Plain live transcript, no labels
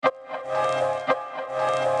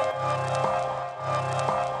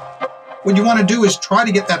What you want to do is try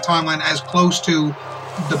to get that timeline as close to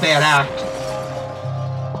the bad act.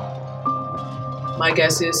 My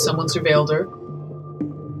guess is someone surveilled her.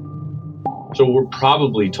 So we're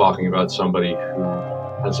probably talking about somebody who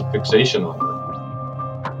has a fixation on her.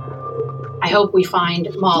 I hope we find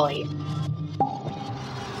Mollie.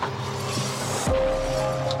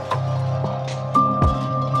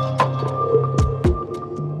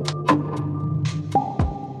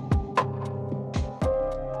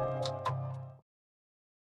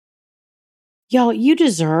 Y'all, you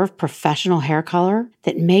deserve professional hair color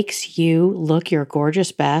that makes you look your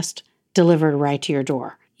gorgeous best, delivered right to your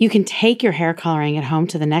door. You can take your hair coloring at home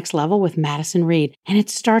to the next level with Madison Reed, and it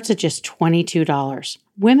starts at just $22.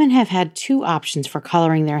 Women have had two options for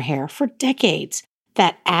coloring their hair for decades.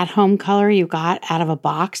 That at-home color you got out of a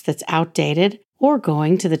box that's outdated, or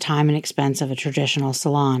going to the time and expense of a traditional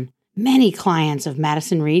salon. Many clients of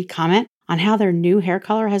Madison Reed comment on how their new hair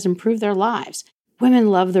color has improved their lives.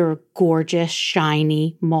 Women love their gorgeous,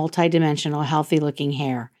 shiny, multi-dimensional, healthy-looking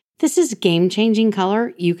hair. This is game-changing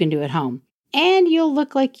color you can do at home. And you'll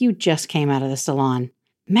look like you just came out of the salon.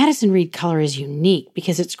 Madison Reed color is unique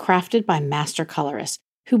because it's crafted by master colorists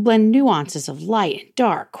who blend nuances of light and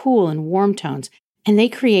dark, cool and warm tones, and they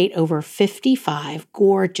create over 55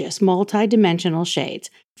 gorgeous multi-dimensional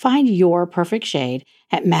shades. Find your perfect shade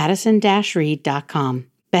at madison-reed.com.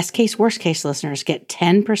 Best case, worst case listeners get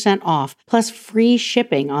 10% off plus free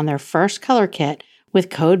shipping on their first color kit with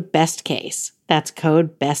code BESTCASE. That's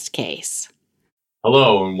code BESTCASE.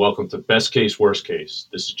 Hello and welcome to Best Case, Worst Case.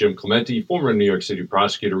 This is Jim Clemente, former New York City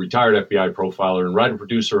prosecutor, retired FBI profiler, and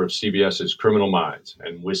writer-producer of CBS's Criminal Minds.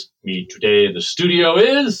 And with me today in the studio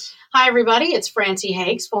is... Hi, everybody. It's Francie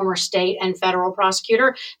Hakes, former state and federal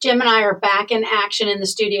prosecutor. Jim and I are back in action in the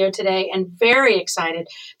studio today and very excited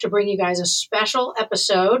to bring you guys a special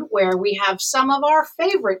episode where we have some of our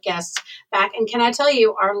favorite guests back. And can I tell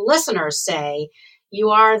you, our listeners say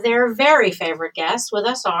you are their very favorite guests. With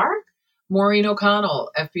us are... Maureen O'Connell,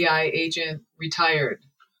 FBI agent, retired.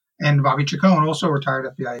 And Bobby Chacon, also retired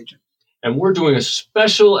FBI agent. And we're doing a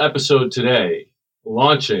special episode today,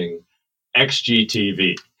 launching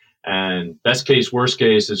XGTV. And Best Case, Worst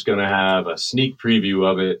Case is going to have a sneak preview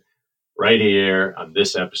of it right here on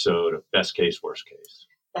this episode of Best Case, Worst Case.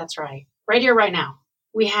 That's right. Right here, right now.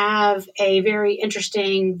 We have a very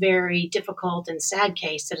interesting, very difficult and sad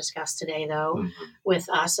case to discuss today, though, with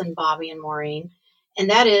us and Bobby and Maureen. And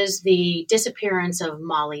that is the disappearance of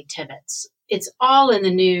Mollie Tibbetts. It's all in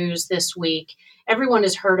the news this week. Everyone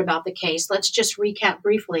has heard about the case. Let's just recap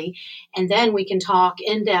briefly, and then we can talk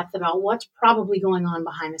in depth about what's probably going on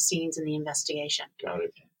behind the scenes in the investigation. Got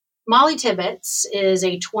it. Mollie Tibbetts is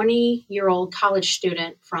a 20-year-old college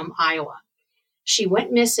student from Iowa. She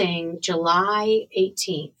went missing July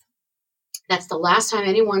 18th. That's the last time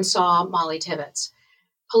anyone saw Mollie Tibbetts.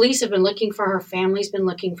 Police have been looking for her. Family's been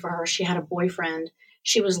looking for her. She had a boyfriend.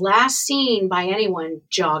 She was last seen by anyone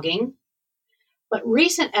jogging. But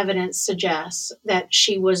recent evidence suggests that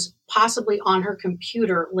she was possibly on her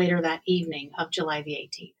computer later that evening of July the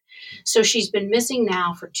 18th. So she's been missing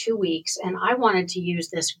now for 2 weeks. And I wanted to use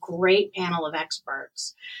this great panel of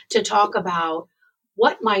experts to talk about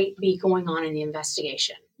what might be going on in the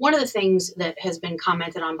investigation. One of the things that has been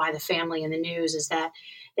commented on by the family in the news is that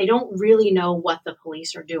they don't really know what the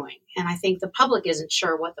police are doing. And I think the public isn't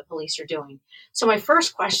sure what the police are doing. So my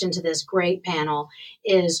first question to this great panel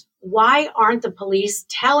is, why aren't the police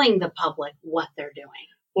telling the public what they're doing?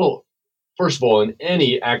 Well, first of all, in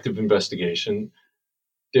any active investigation,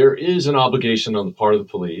 there is an obligation on the part of the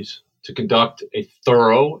police to conduct a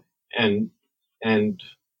thorough and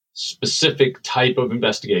specific type of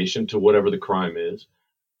investigation to whatever the crime is.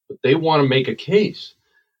 But they want to make a case.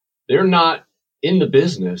 They're not in the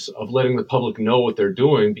business of letting the public know what they're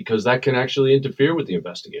doing, because that can actually interfere with the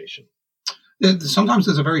investigation. Sometimes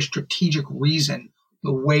there's a very strategic reason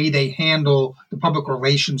the way they handle the public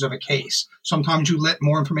relations of a case. Sometimes you let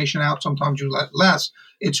more information out, sometimes you let less.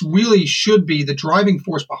 It's really should be the driving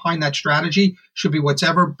force behind that strategy should be what's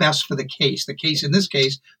ever best for the case. The case in this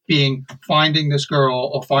case being finding this girl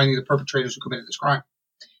or finding the perpetrators who committed this crime.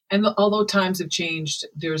 And although times have changed,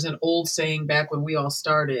 there's an old saying back when we all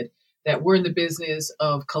started that we're in the business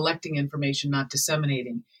of collecting information, not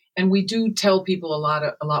disseminating. And we do tell people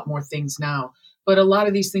a lot more things now. But a lot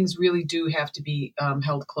of these things really do have to be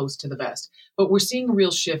held close to the vest. But we're seeing a real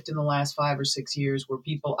shift in the last 5 or 6 years where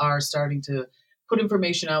people are starting to put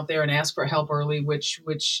information out there and ask for help early, which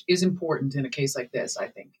is important in a case like this, I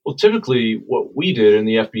think. Well, typically what we did in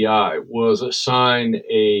the FBI was assign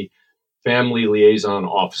a family liaison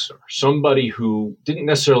officer, somebody who didn't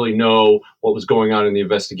necessarily know what was going on in the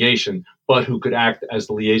investigation, but who could act as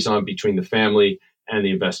the liaison between the family and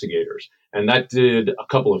the investigators. And that did a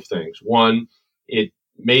couple of things. One, it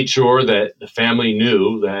made sure that the family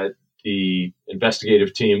knew that the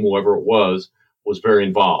investigative team, whoever it was very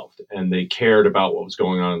involved and they cared about what was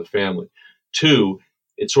going on in the family. Two,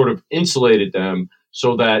 it sort of insulated them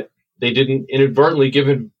so that they didn't inadvertently give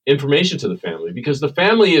information to the family, because the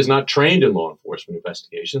family is not trained in law enforcement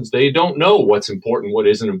investigations. They don't know what's important, what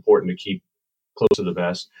isn't important to keep close to the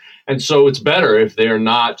vest. And so it's better if they are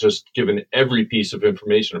not just given every piece of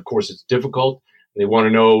information. Of course, it's difficult. They want to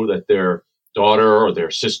know that their daughter or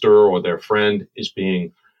their sister or their friend is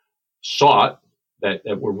being sought, that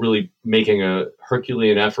we're really making a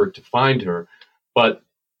Herculean effort to find her, but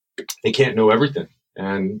they can't know everything.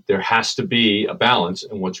 And there has to be a balance.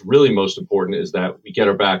 And what's really most important is that we get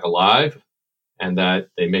her back alive and that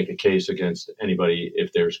they make a case against anybody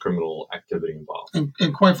if there's criminal activity involved.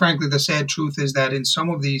 And quite frankly, the sad truth is that in some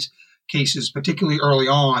of these cases, particularly early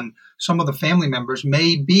on, some of the family members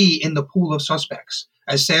may be in the pool of suspects.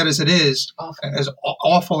 As sad as it is, as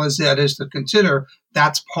awful as that is to consider,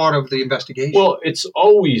 that's part of the investigation. Well, it's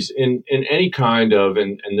always in any kind of,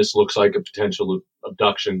 and this looks like a potential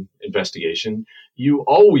abduction investigation, you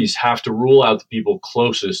always have to rule out the people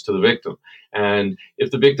closest to the victim. And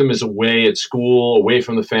if the victim is away at school, away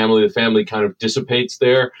from the family kind of dissipates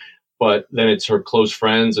there, but then it's her close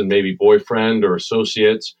friends and maybe boyfriend or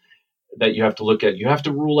associates that you have to look at. You have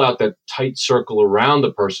to rule out that tight circle around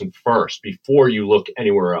the person first before you look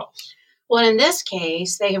anywhere else. Well, in this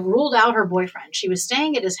case, they have ruled out her boyfriend. She was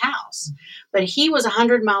staying at his house, but he was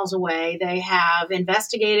 100 miles away. They have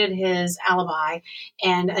investigated his alibi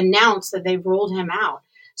and announced that they've ruled him out.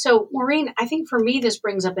 So, Maureen, I think for me, this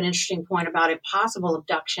brings up an interesting point about a possible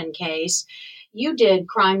abduction case. You did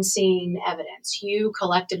crime scene evidence. You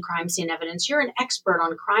collected crime scene evidence. You're an expert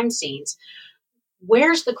on crime scenes.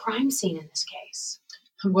 Where's the crime scene in this case?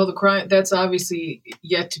 Well, the crime, that's obviously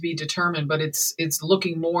yet to be determined, but it's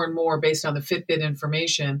looking more and more based on the Fitbit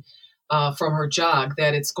information from her jog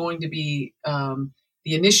that it's going to be the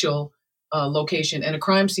initial location. And a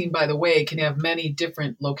crime scene, by the way, can have many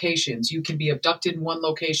different locations. You can be abducted in one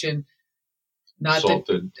location,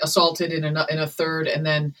 assaulted in a third, and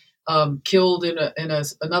then killed in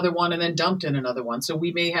another one, and then dumped in another one. So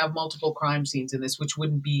we may have multiple crime scenes in this, which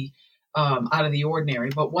wouldn't be out of the ordinary.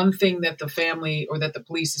 But one thing that the family or that the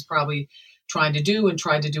police is probably trying to do and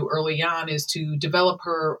tried to do early on is to develop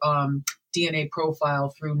her DNA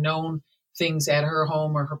profile through known things at her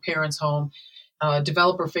home or her parents' home,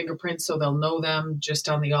 develop her fingerprints so they'll know them just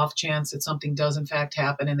on the off chance that something does in fact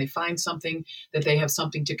happen and they find something that they have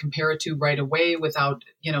something to compare it to right away without,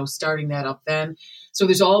 starting that up then. So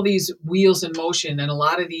there's all these wheels in motion, and a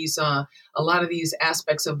lot of these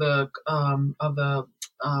aspects of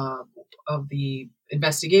the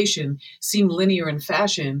investigation seem linear in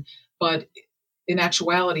fashion, but in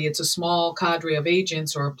actuality, it's a small cadre of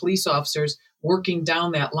agents or police officers working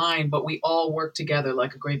down that line, but we all work together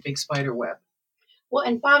like a great big spider web. Well,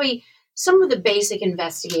 and Bobby, some of the basic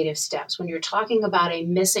investigative steps when you're talking about a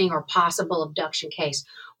missing or possible abduction case,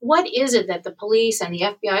 what is it that the police and the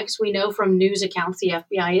FBI, because we know from news accounts the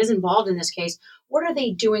FBI is involved in this case, what are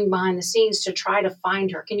they doing behind the scenes to try to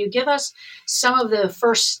find her? Can you give us some of the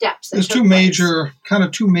first steps? There's two major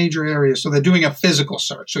areas. So they're doing a physical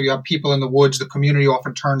search. So you have people in the woods. The community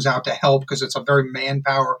often turns out to help because it's a very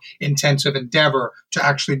manpower intensive endeavor to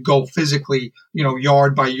actually go physically,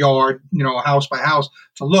 yard by yard, house by house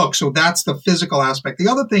to look. So that's the physical aspect. The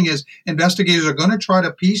other thing is investigators are going to try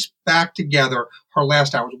to piece back together her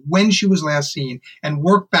last hours, when she was last seen, and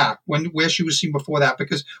work back where she was seen before that.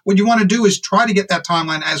 Because what you want to do is try to get that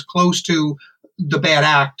timeline as close to the bad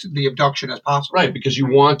act, the abduction, as possible. Right, because you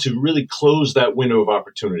want to really close that window of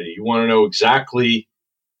opportunity. You want to know exactly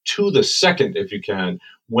to the second, if you can,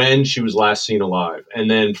 when she was last seen alive.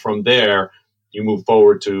 And then from there, you move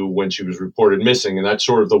forward to when she was reported missing. And that's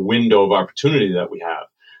sort of the window of opportunity that we have.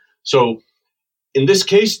 So in this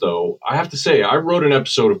case, though, I have to say, I wrote an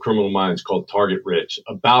episode of Criminal Minds called Target Rich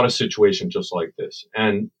about a situation just like this.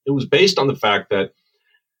 And it was based on the fact that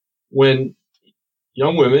when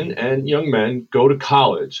young women and young men go to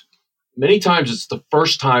college, many times it's the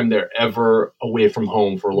first time they're ever away from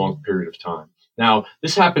home for a long period of time. Now,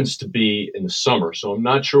 this happens to be in the summer, so I'm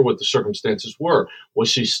not sure what the circumstances were. Was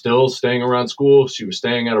she still staying around school? She was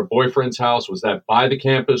staying at her boyfriend's house. Was that by the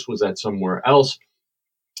campus? Was that somewhere else?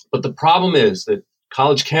 But the problem is that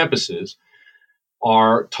college campuses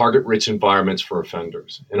are target-rich environments for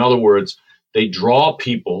offenders. In other words, they draw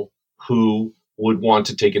people who would want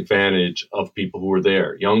to take advantage of people who are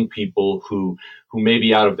there, young people who may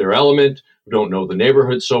be out of their element, who don't know the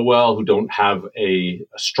neighborhood so well, who don't have a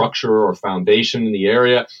structure or foundation in the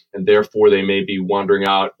area, and therefore they may be wandering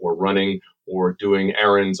out or running or doing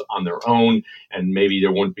errands on their own, and maybe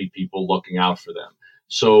there wouldn't be people looking out for them.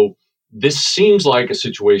 So this seems like a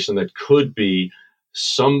situation that could be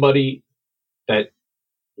somebody that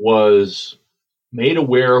was made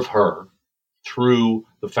aware of her through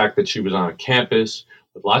the fact that she was on a campus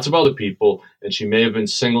with lots of other people, and she may have been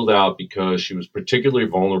singled out because she was particularly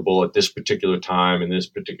vulnerable at this particular time in this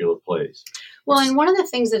particular place. Well, and one of the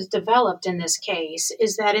things that's developed in this case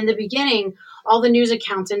is that in the beginning, all the news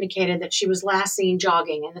accounts indicated that she was last seen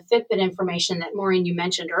jogging, and the Fitbit information that Maureen, you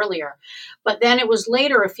mentioned earlier. But then it was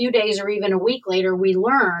later, a few days or even a week later, we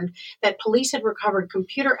learned that police had recovered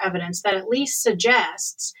computer evidence that at least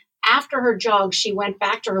suggests after her jog, she went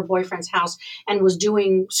back to her boyfriend's house and was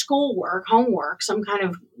doing schoolwork, homework, some kind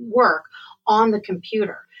of work on the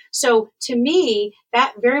computer. So to me,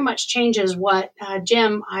 that very much changes what,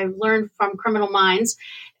 Jim, I've learned from Criminal Minds,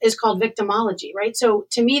 is called victimology, right? So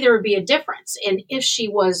to me, there would be a difference in if she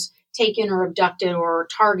was taken or abducted or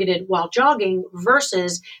targeted while jogging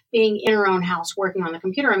versus being in her own house working on the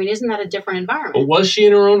computer. I mean, isn't that a different environment? But was she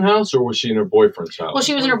in her own house or was she in her boyfriend's house? Well,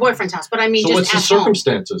 she was in her boyfriend's house, but I mean, so just what's the at home.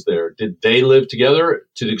 circumstances there? Did they live together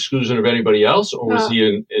to the exclusion of anybody else, or was he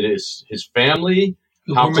in his family?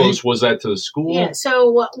 How close was that to the school? Yeah,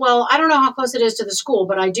 so, well, I don't know how close it is to the school,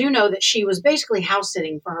 but I do know that she was basically house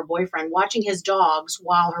sitting for her boyfriend, watching his dogs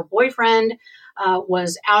while her boyfriend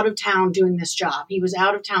was out of town doing this job. He was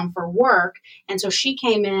out of town for work, and so she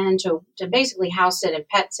came in to basically house sit and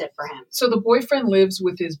pet sit for him. So the boyfriend lives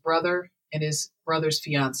with his brother and his brother's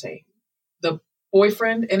fiance. The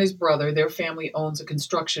boyfriend and his brother, their family owns a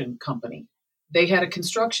construction company. They had a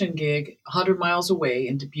construction gig 100 miles away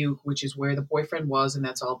in Dubuque, which is where the boyfriend was, and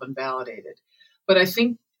that's all been validated. But I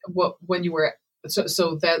think when you were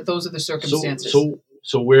so that those are the circumstances.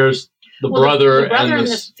 So where's the brother, the brother and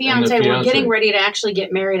the fiance were getting ready to actually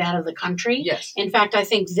get married out of the country. Yes. In fact, I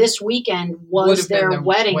think this weekend was their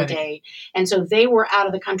wedding day. And so they were out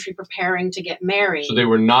of the country preparing to get married. So they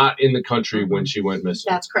were not in the country when she went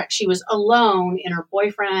missing. That's correct. She was alone in her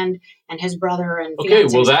boyfriend and his brother and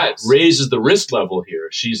fiance's well, that house. raises the risk level here.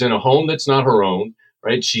 She's in a home that's not her own,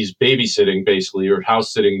 right? She's babysitting basically, or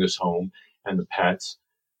house sitting this home and the pets.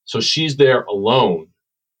 So she's there alone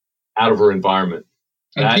out of her environment.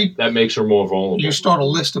 That makes her more vulnerable. You start a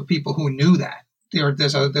list of people who knew that.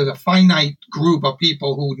 There's a finite group of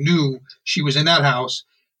people who knew she was in that house.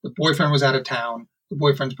 The boyfriend was out of town. The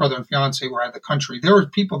boyfriend's brother and fiance were out of the country. There are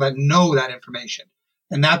people that know that information,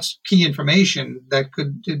 and that's key information that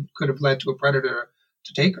could have led to a predator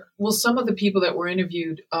to take her. Well, some of the people that were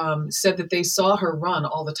interviewed said that they saw her run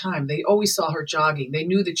all the time. They always saw her jogging. They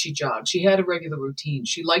knew that she jogged. She had a regular routine.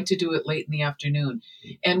 She liked to do it late in the afternoon.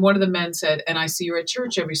 And one of the men said, and I see her at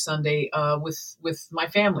church every Sunday with my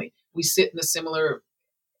family. We sit in a similar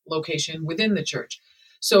location within the church.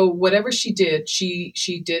 So whatever she did, she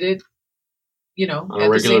did it, on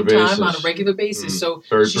at the same basis. time on a regular basis. So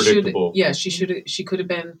very predictable. She could have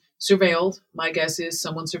been surveilled. My guess is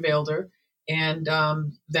someone surveilled her. And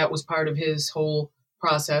that was part of his whole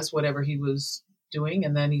process, whatever he was doing.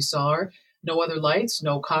 And then he saw her. No other lights,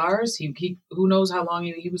 no cars. He who knows how long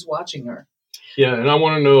he was watching her. Yeah, and I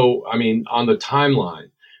want to know, on the timeline,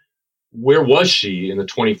 where was she in the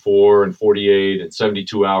 24 and 48 and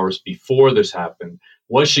 72 hours before this happened?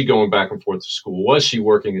 Was she going back and forth to school? Was she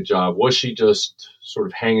working a job? Was she just sort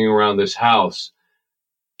of hanging around this house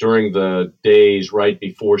during the days right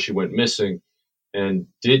before she went missing? And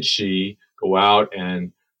did she go out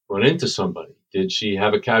and run into somebody? Did she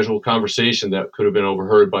have a casual conversation that could have been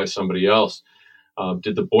overheard by somebody else?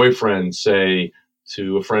 Did the boyfriend say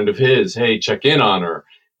to a friend of his, hey, check in on her?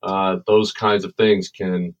 Those kinds of things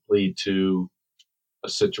can lead to a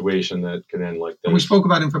situation that can end like this. And we spoke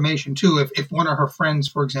about information, too. If one of her friends,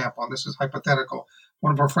 for example, and this is hypothetical,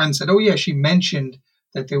 one of her friends said, oh, yeah, she mentioned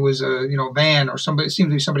that there was a van or somebody, it seems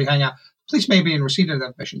to be somebody hanging out. Police may be in receipt of that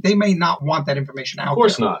information. They may not want that information out there. Of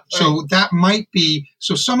course not. So that might be,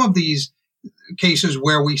 so some of these cases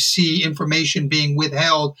where we see information being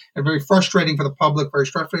withheld are very frustrating for the public, very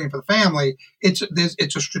frustrating for the family. It's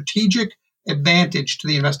a strategic advantage to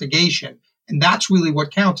the investigation. And that's really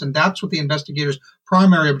what counts. And that's what the investigator's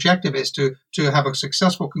primary objective is, to have a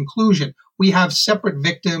successful conclusion. We have separate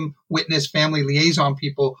victim, witness, family liaison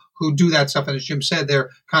people who do that stuff. And as Jim said, they're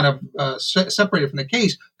kind of separated from the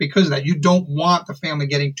case because of that. You don't want the family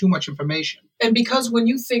getting too much information. And because when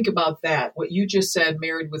you think about that, what you just said,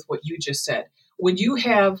 married with what you just said, when you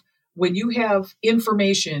have when you have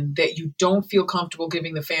information that you don't feel comfortable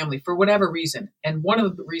giving the family for whatever reason, and one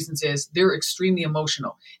of the reasons is they're extremely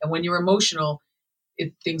emotional. And when you're emotional,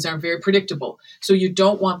 things aren't very predictable. So you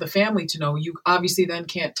don't want the family to know. You obviously then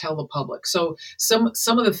can't tell the public. So some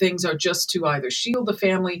of the things are just to either shield the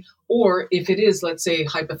family, or if it is, let's say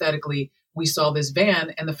hypothetically, we saw this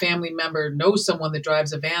van and the family member knows someone that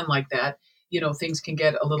drives a van like that, things can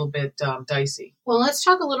get a little bit dicey. Well, let's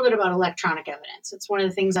talk a little bit about electronic evidence. It's one of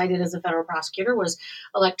the things I did as a federal prosecutor was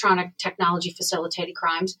electronic technology facilitated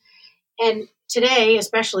crimes. And today,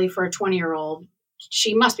 especially for a 20-year-old,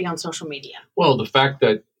 she must be on social media. Well, the fact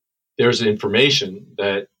that there's information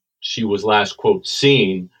that she was last, quote,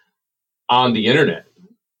 seen on the internet,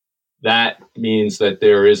 that means that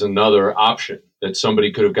there is another option, that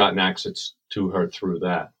somebody could have gotten access to her through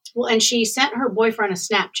that. Well, and she sent her boyfriend a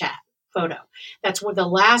Snapchat photo. That's what the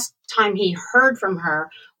last time he heard from her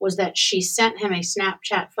was that she sent him a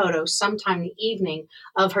Snapchat photo sometime the evening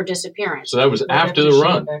of her disappearance. So that was after the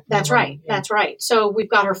run. That's right. Yeah. That's right. So we've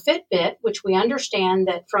got her Fitbit, which we understand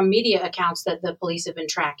that from media accounts that the police have been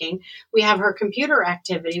tracking. We have her computer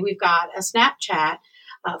activity. We've got a Snapchat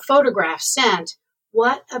photograph sent.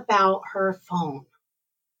 What about her phone?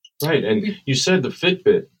 Right. And you said the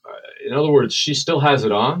Fitbit. In other words, she still has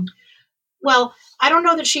it on? Well, I don't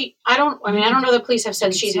know that I don't know that police have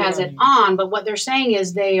said she has it on, but what they're saying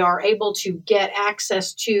is they are able to get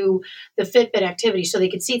access to the Fitbit activity so they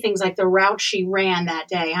could see things like the route she ran that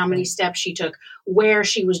day, how many steps she took, where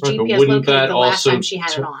she was GPS located the last time she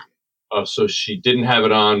had it on. Oh, so she didn't have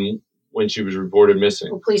it on when she was reported missing?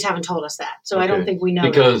 Well, police haven't told us that, so okay. I don't think we know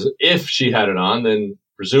because if she had it on, then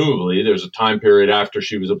presumably there's a time period after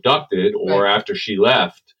she was abducted or after she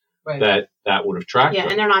left that would have tracked her.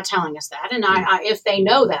 And they're not telling us that. And I if they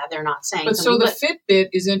know that, they're not saying But so the Fitbit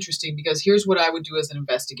is interesting because here's what I would do as an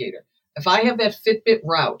investigator. If I have that Fitbit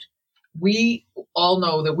route, we all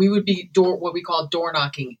know that we would be what we call door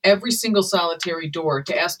knocking every single solitary door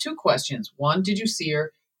to ask two questions. One, did you see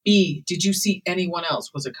her? B, did you see anyone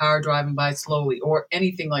else? Was a car driving by slowly or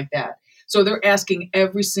anything like that? So they're asking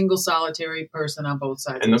every single solitary person on both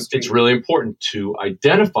sides of the street. It's really important to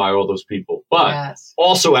identify all those people, but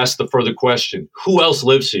also ask the further question, who else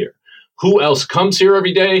lives here? Who else comes here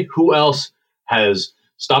every day? Who else has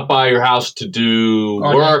stopped by your house to do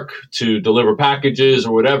work, to deliver packages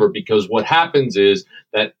or whatever? Because what happens is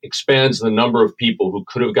that expands the number of people who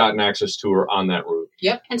could have gotten access to her on that route.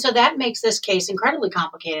 Yep. And so that makes this case incredibly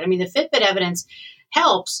complicated. I mean, the Fitbit evidence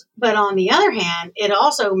helps, but on the other hand, it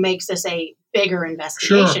also makes this a bigger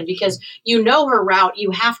investigation because you know her route.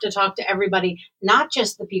 You have to talk to everybody, not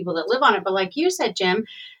just the people that live on it, but like you said, Jim,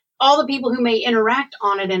 all the people who may interact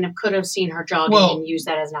on it and could have seen her jogging and use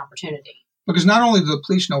that as an opportunity. Because not only do the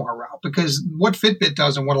police know her route, because what Fitbit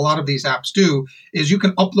does and what a lot of these apps do is you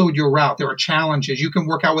can upload your route. There are challenges. You can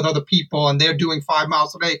work out with other people and they're doing 5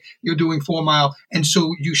 miles a day. You're doing 4 miles. And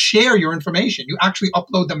so you share your information. You actually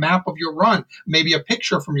upload the map of your run, maybe a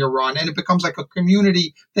picture from your run, and it becomes like a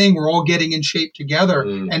community thing. We're all getting in shape together.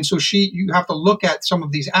 And so you have to look at some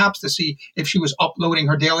of these apps to see if she was uploading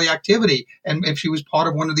her daily activity and if she was part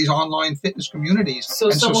of one of these online fitness communities. So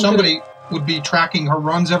somebody would be tracking her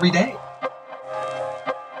runs every day.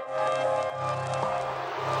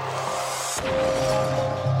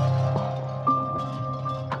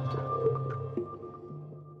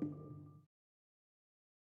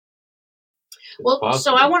 Well,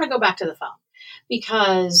 so I want to go back to the phone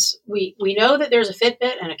because we know that there's a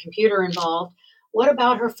Fitbit and a computer involved. What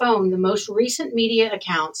about her phone? The most recent media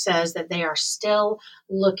account says that they are still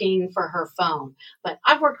looking for her phone. But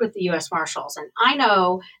I've worked with the U.S. Marshals, and I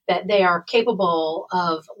know that they are capable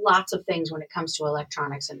of lots of things when it comes to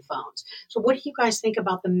electronics and phones. So what do you guys think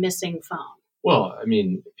about the missing phone? Well, I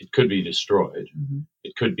mean, it could be destroyed.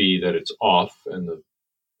 It could be that it's off and the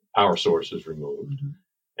power source is removed.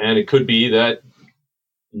 And it could be that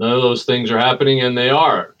none of those things are happening and they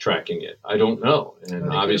are tracking it. I don't know.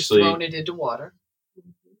 And obviously thrown it into water.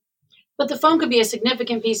 But the phone could be a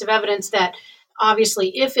significant piece of evidence that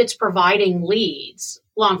obviously if it's providing leads,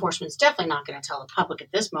 law enforcement's definitely not going to tell the public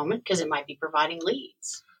at this moment because it might be providing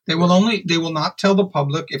leads. They will not tell the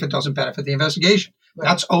public if it doesn't benefit the investigation. Right.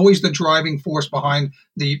 That's always the driving force behind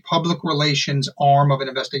the public relations arm of an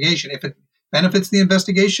investigation. If it benefits the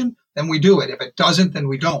investigation, then we do it. If it doesn't, then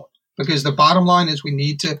we don't. Because the bottom line is we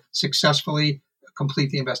need to successfully complete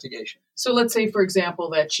the investigation. So let's say, for example,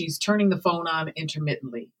 that she's turning the phone on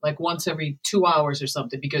intermittently, like once every 2 hours or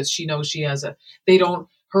something, because she knows she has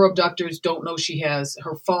her abductors don't know she has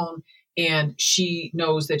her phone and she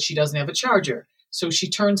knows that she doesn't have a charger. So she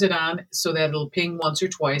turns it on so that it'll ping once or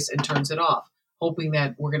twice and turns it off. hoping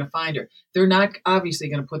that we're going to find her. They're not obviously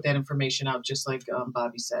going to put that information out, just like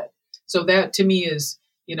Bobby said. So that to me is,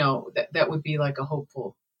 that would be like a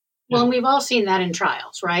hopeful. Well, and we've all seen that in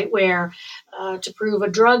trials, right? Where to prove a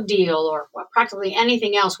drug deal or practically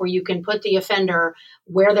anything else where you can put the offender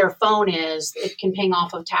where their phone is, it can ping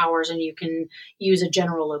off of towers and you can use a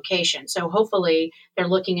general location. So hopefully they're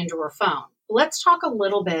looking into her phone. Let's talk a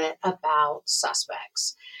little bit about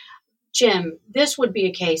suspects. Jim, this would be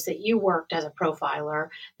a case that you worked as a profiler,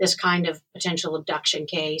 this kind of potential abduction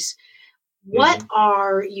case. What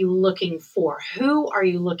are you looking for? Who are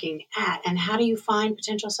you looking at? And how do you find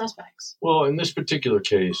potential suspects? Well, in this particular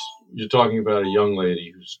case, you're talking about a young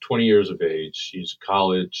lady who's 20 years of age. She's a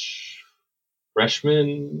college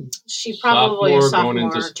freshman. She probably a sophomore going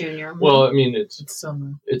or junior. Well, I mean, it's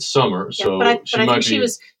summer. It's summer, Yeah, so but I think she she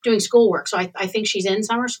was doing schoolwork. So I think she's in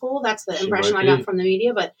summer school. That's the impression I got from the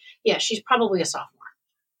media. But yeah, she's probably a sophomore.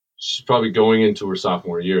 She's probably going into her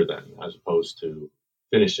sophomore year then, as opposed to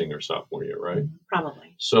finishing her sophomore year, right?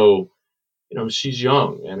 Probably. So, she's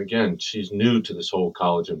young. And again, she's new to this whole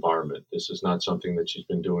college environment. This is not something that she's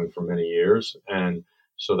been doing for many years. And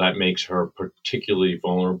so that makes her particularly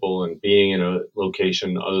vulnerable. And being in a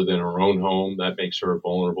location other than her own home, that makes her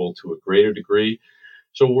vulnerable to a greater degree.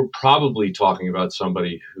 So we're probably talking about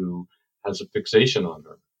somebody who has a fixation on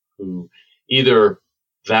her, who either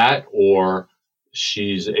that or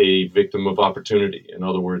she's a victim of opportunity. In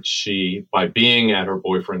other words, she, by being at her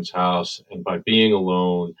boyfriend's house and by being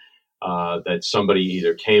alone, that somebody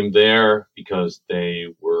either came there because they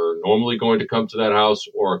were normally going to come to that house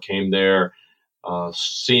or came there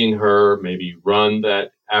seeing her maybe run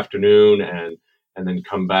that afternoon and then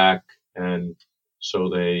come back. And so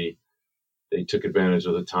they took advantage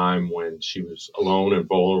of the time when she was alone and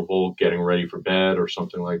vulnerable, getting ready for bed or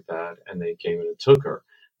something like that, and they came in and took her.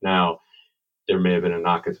 Now, there may have been a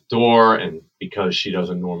knock at the door, and because she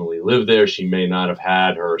doesn't normally live there, she may not have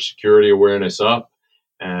had her security awareness up,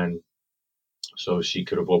 and so she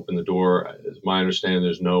could have opened the door. As my understanding,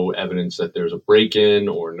 there's no evidence that there's a break-in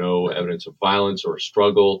or no evidence of violence or a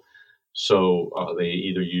struggle. So they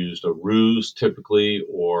either used a ruse typically,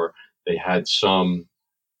 or they had some,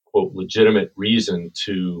 quote, legitimate reason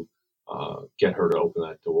to get her to open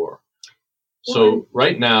that door. So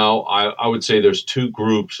right now, I would say there's two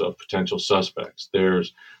groups of potential suspects.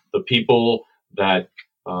 There's the people that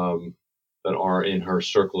are in her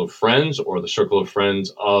circle of friends or the circle of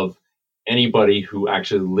friends of anybody who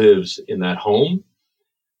actually lives in that home,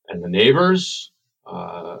 and the neighbors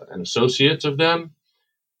and associates of them.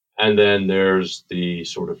 And then there's the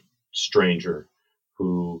sort of stranger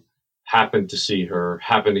who happened to see her,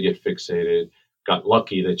 happened to get fixated, got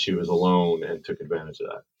lucky that she was alone and took advantage of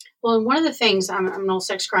that. Well, and one of the things, I'm an old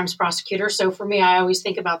sex crimes prosecutor, so for me, I always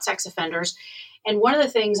think about sex offenders. And one of the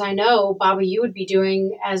things I know, Bobby, you would be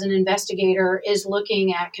doing as an investigator is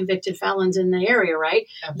looking at convicted felons in the area, right?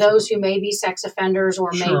 Absolutely. Those who may be sex offenders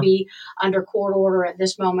or may be under court order at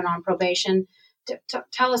this moment on probation.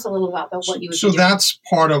 Tell us a little about what you would do. So that's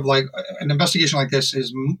part of like an investigation like this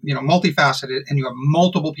is, multifaceted, and you have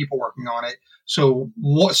multiple people working on it. So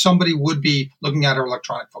somebody would be looking at her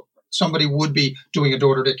electronic footprint. Somebody would be doing a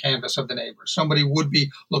door-to-door canvas of the neighbors. Somebody would be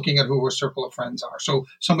looking at who her circle of friends are. So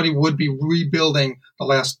somebody would be rebuilding the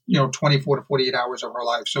last, 24 to 48 hours of her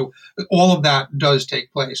life. So all of that does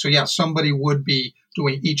take place. So yeah, somebody would be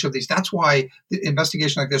doing each of these. That's why the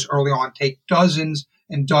investigation like this early on take dozens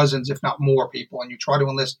and dozens, if not more people. And you try to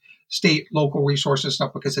enlist state, local resources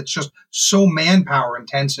stuff because it's just so manpower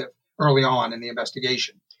intensive early on in the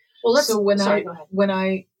investigation. Well, when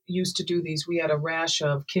I used to do these, we had a rash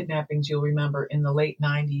of kidnappings, you'll remember, in the late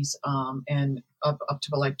 90s and up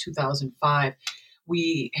to like 2005.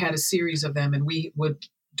 We had a series of them, and we would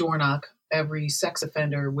door knock every sex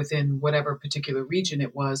offender within whatever particular region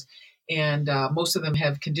it was. And most of them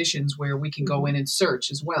have conditions where we can go in and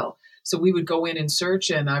search as well. So we would go in and search.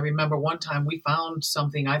 And I remember one time we found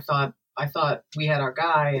something. I thought we had our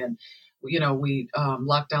guy, and we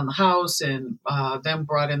locked down the house and then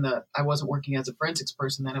brought in I wasn't working as a forensics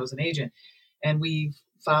person then, I was an agent. And we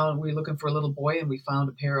were looking for a little boy, and we found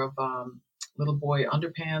a pair of little boy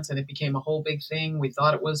underpants, and it became a whole big thing. We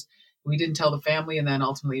thought we didn't tell the family, and then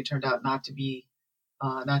ultimately it turned out not to be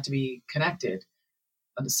connected.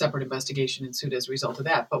 A separate investigation ensued as a result of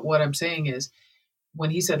that. But what I'm saying is, when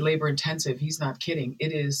he said labor intensive, he's not kidding.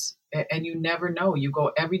 It is, and you never know.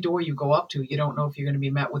 Every door you go up to, you don't know if you're going to be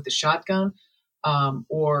met with the shotgun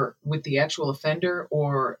or with the actual offender,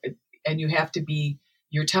 and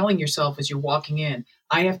you're telling yourself as you're walking in,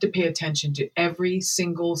 I have to pay attention to every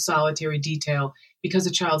single solitary detail because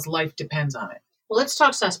a child's life depends on it. Well, let's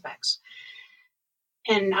talk suspects.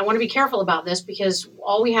 and I want to be careful about this because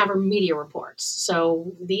all we have are media reports.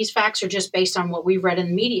 So these facts are just based on what we've read in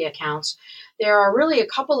the media accounts. There are really a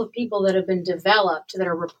couple of people that have been developed that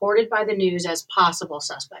are reported by the news as possible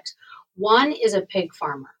suspects. One is a pig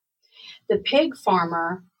farmer. The pig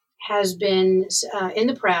farmer has been, in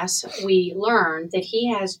the press, we learned that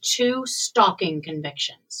he has 2 stalking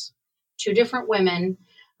convictions, 2 different women,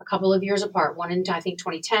 a couple of years apart, one in, I think,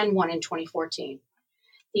 2010, one in 2014.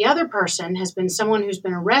 The other person has been someone who's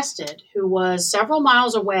been arrested who was several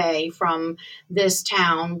miles away from this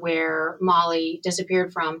town where Mollie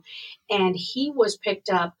disappeared from. And he was picked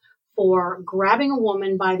up for grabbing a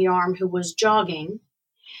woman by the arm who was jogging,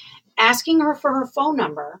 asking her for her phone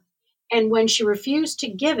number. And when she refused to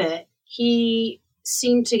give it, he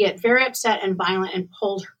seemed to get very upset and violent and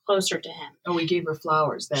pulled her closer to him. Oh, we gave her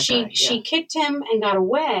flowers. She kicked him and got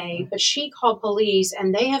away, but she called police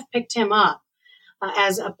and they have picked him up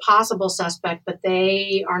as a possible suspect, but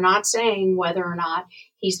they are not saying whether or not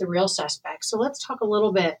he's the real suspect. So let's talk a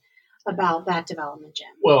little bit about that development, Jim.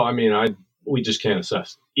 Well, I mean, we just can't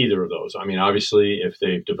assess either of those. I mean, obviously, if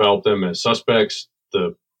they've developed them as suspects,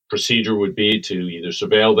 the procedure would be to either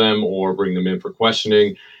surveil them or bring them in for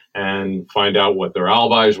questioning and find out what their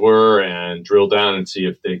alibis were and drill down and see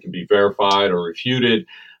if they can be verified or refuted. I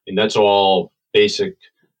mean, that's all basic,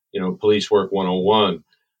 police work 101.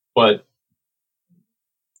 But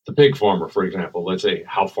the pig farmer, for example, let's say,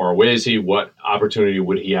 how far away is he? What opportunity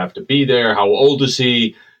would he have to be there? How old is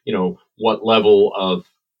he? What level of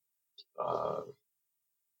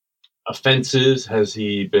offenses has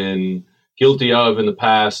he been guilty of in the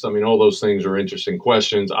past? I mean, all those things are interesting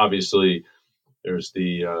questions. Obviously, there's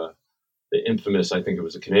the infamous, I think it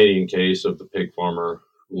was a Canadian case of the pig farmer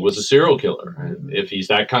who was a serial killer. And if he's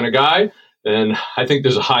that kind of guy, then I think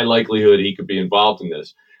there's a high likelihood he could be involved in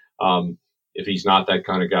this. If he's not that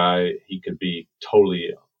kind of guy, he could be totally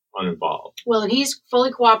uninvolved. Well, and he's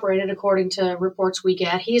fully cooperated according to reports we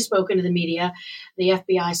get. He has spoken to the media. The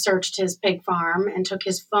FBI searched his pig farm and took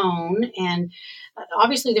his phone. And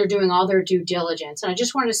obviously they're doing all their due diligence. And I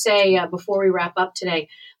just wanted to say before we wrap up today,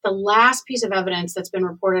 the last piece of evidence that's been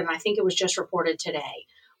reported, and I think it was just reported today,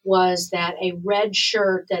 was that a red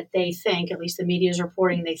shirt that they think, at least the media is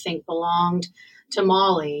reporting, they think belonged to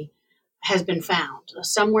Mollie, has been found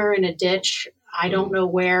somewhere in a ditch. I don't know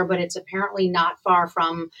where, but it's apparently not far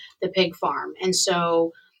from the pig farm. And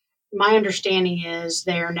so my understanding is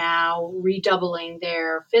they're now redoubling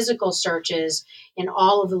their physical searches in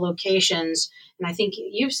all of the locations. And I think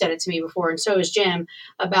you've said it to me before, and so has Jim,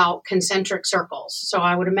 about concentric circles. So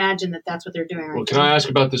I would imagine that that's what they're doing right now. Well, can I ask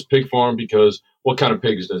about this pig farm? Because what kind of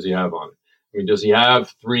pigs does he have on it? I mean, does he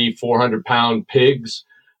have 300-400-pound pigs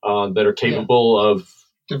that are capable of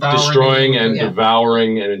destroying and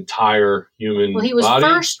devouring an entire human Well, he was body?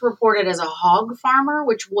 first reported as a hog farmer,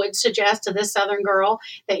 which would suggest to this Southern girl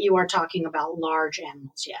that you are talking about large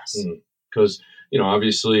animals, yes. Because,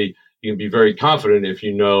 obviously you can be very confident if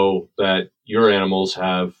you know that your animals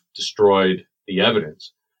have destroyed the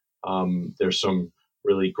evidence. There's some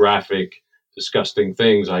really graphic, disgusting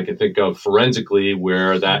things I can think of forensically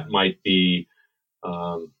where that might be,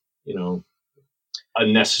 a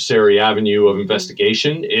necessary avenue of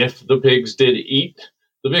investigation if the pigs did eat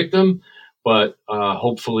the victim. But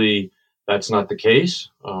hopefully that's not the case.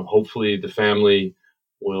 Hopefully the family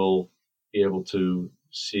will be able to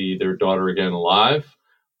see their daughter again alive.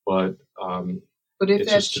 But if it's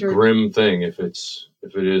just a grim thing if it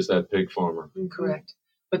is that pig farmer. Correct.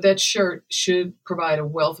 But that shirt should provide a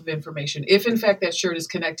wealth of information. If in fact that shirt is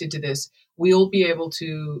connected to this, we'll be able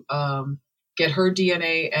to get her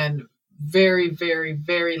DNA and very, very,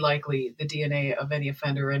 very likely the DNA of any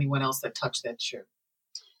offender or anyone else that touched that shirt.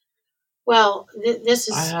 Well, this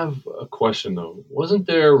is... I have a question, though. Wasn't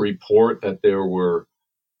there a report that there were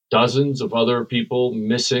dozens of other people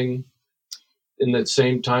missing in that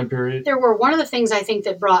same time period? There were. One of the things I think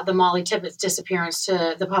that brought the Mollie Tibbetts disappearance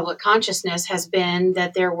to the public consciousness has been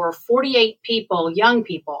that there were 48 people, young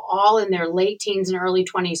people, all in their late teens and early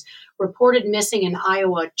 20s, reported missing in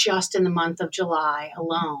Iowa just in the month of July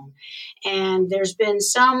alone. And there's been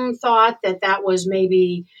some thought that that was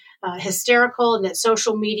maybe hysterical and that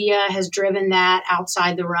social media has driven that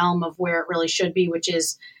outside the realm of where it really should be, which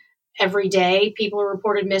is every day people are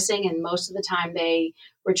reported missing, and most of the time they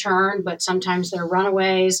return, but sometimes they're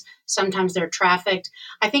runaways, sometimes they're trafficked.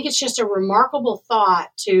 I think it's just a remarkable thought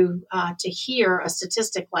to hear a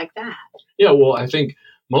statistic like that. Yeah, well, I think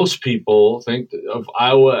most people think of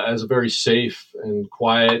Iowa as a very safe and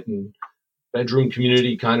quiet and bedroom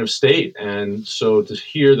community kind of state. And so to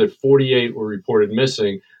hear that 48 were reported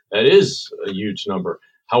missing, that is a huge number.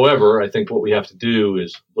 However, I think what we have to do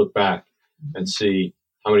is look back and see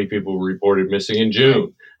how many people were reported missing in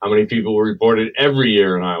June, how many people were reported every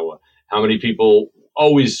year in Iowa, how many people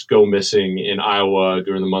always go missing in Iowa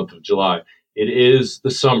during the month of July. It is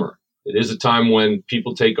the summer. It is a time when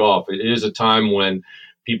people take off. It is a time when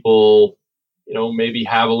people, maybe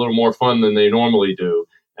have a little more fun than they normally do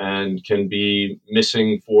and can be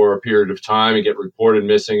missing for a period of time and get reported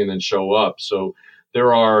missing and then show up. So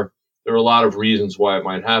there are a lot of reasons why it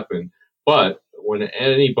might happen. But when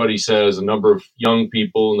anybody says a number of young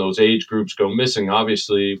people in those age groups go missing,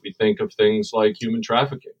 obviously we think of things like human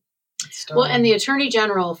trafficking. Well, and the Attorney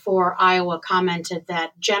General for Iowa commented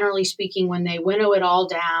that, generally speaking, when they winnow it all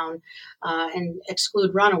down and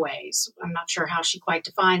exclude runaways, I'm not sure how she quite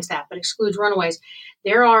defines that, but excludes runaways,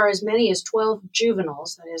 there are as many as 12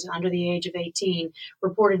 juveniles, that is under the age of 18,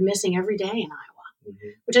 reported missing every day in Iowa,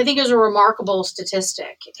 which I think is a remarkable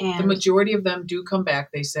statistic. And the majority of them do come back,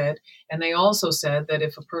 they said. And they also said that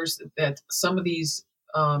if that some of these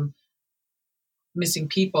missing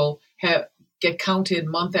people get counted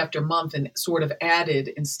month after month and sort of added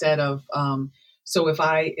instead of so if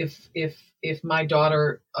my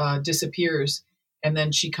daughter disappears and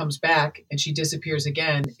then she comes back and she disappears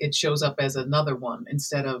again, it shows up as another one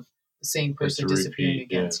instead of the same person disappearing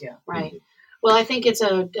again. Yeah. Right. Well, I think it's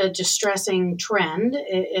a distressing trend.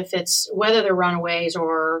 If it's whether they're runaways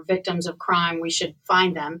or victims of crime, we should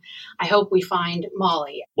find them. I hope we find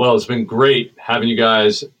Mollie. Well, it's been great having you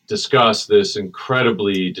guys discuss this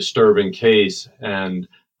incredibly disturbing case, and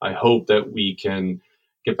I hope that we can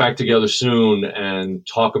get back together soon and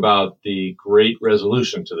talk about the great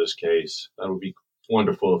resolution to this case. That would be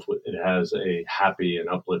wonderful if it has a happy and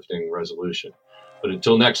uplifting resolution. But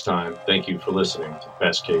until next time, thank you for listening to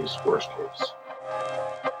Best Case, Worst Case.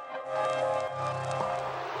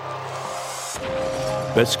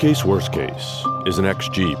 Best Case, Worst Case is an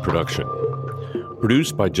XG production.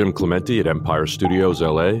 Produced by Jim Clementi at Empire Studios,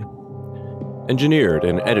 LA. Engineered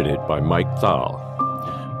and edited by Mike Thal.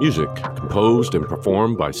 Music composed and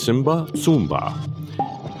performed by Simba Sumba.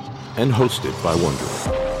 And hosted by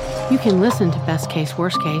Wondery. You can listen to Best Case,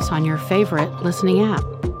 Worst Case on your favorite listening app.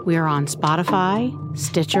 We are on Spotify,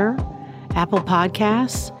 Stitcher, Apple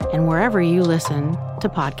Podcasts, and wherever you listen to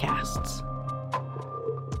podcasts.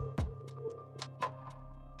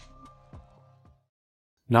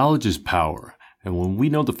 Knowledge is power, and when we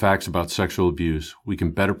know the facts about sexual abuse, we can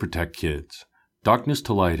better protect kids. Darkness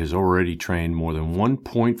to Light has already trained more than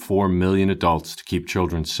 1.4 million adults to keep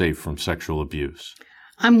children safe from sexual abuse.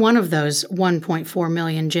 I'm one of those 1.4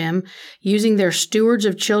 million, Jim. Using their Stewards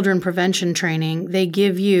of Children prevention training, they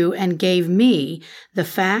give you and gave me the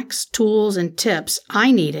facts, tools, and tips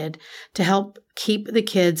I needed to help keep the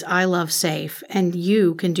kids I love safe, and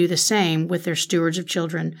you can do the same with their Stewards of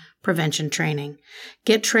Children prevention training.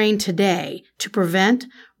 Get trained today to prevent,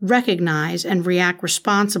 recognize, and react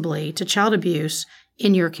responsibly to child abuse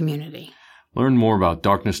in your community. Learn more about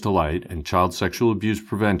Darkness to Light and child sexual abuse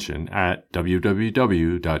prevention at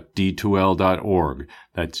www.d2l.org.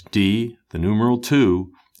 That's D, the numeral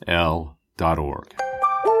 2, L.org.